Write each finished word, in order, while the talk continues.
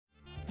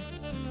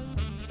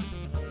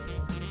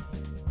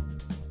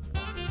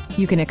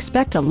You can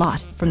expect a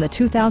lot from the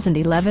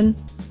 2011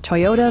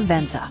 Toyota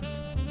Venza.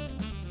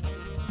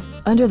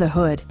 Under the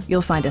hood,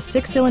 you'll find a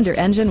 6-cylinder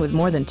engine with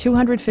more than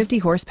 250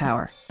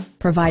 horsepower,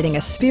 providing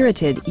a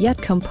spirited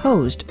yet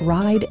composed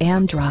ride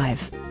and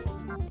drive.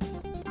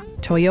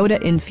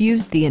 Toyota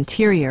infused the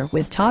interior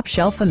with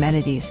top-shelf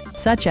amenities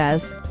such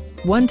as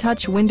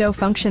one-touch window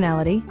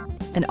functionality,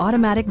 an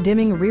automatic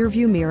dimming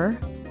rear-view mirror,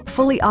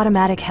 fully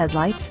automatic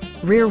headlights,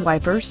 rear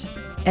wipers,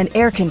 and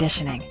air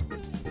conditioning.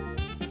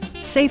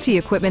 Safety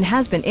equipment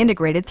has been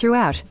integrated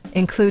throughout,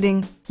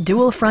 including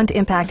dual front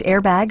impact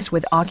airbags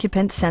with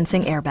occupant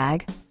sensing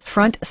airbag,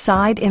 front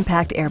side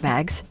impact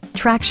airbags,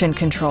 traction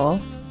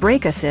control,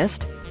 brake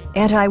assist,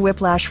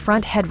 anti-whiplash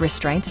front head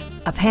restraints,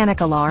 a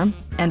panic alarm,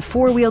 and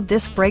 4-wheel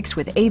disc brakes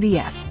with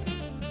ABS.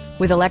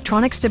 With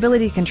electronic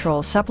stability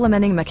control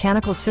supplementing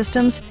mechanical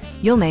systems,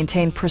 you'll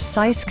maintain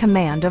precise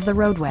command of the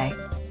roadway.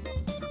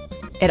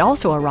 It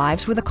also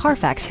arrives with a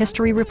Carfax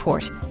history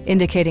report,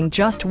 indicating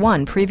just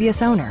one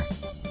previous owner.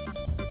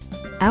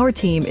 Our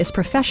team is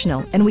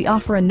professional and we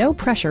offer a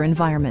no-pressure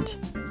environment.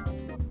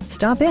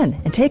 Stop in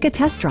and take a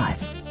test drive.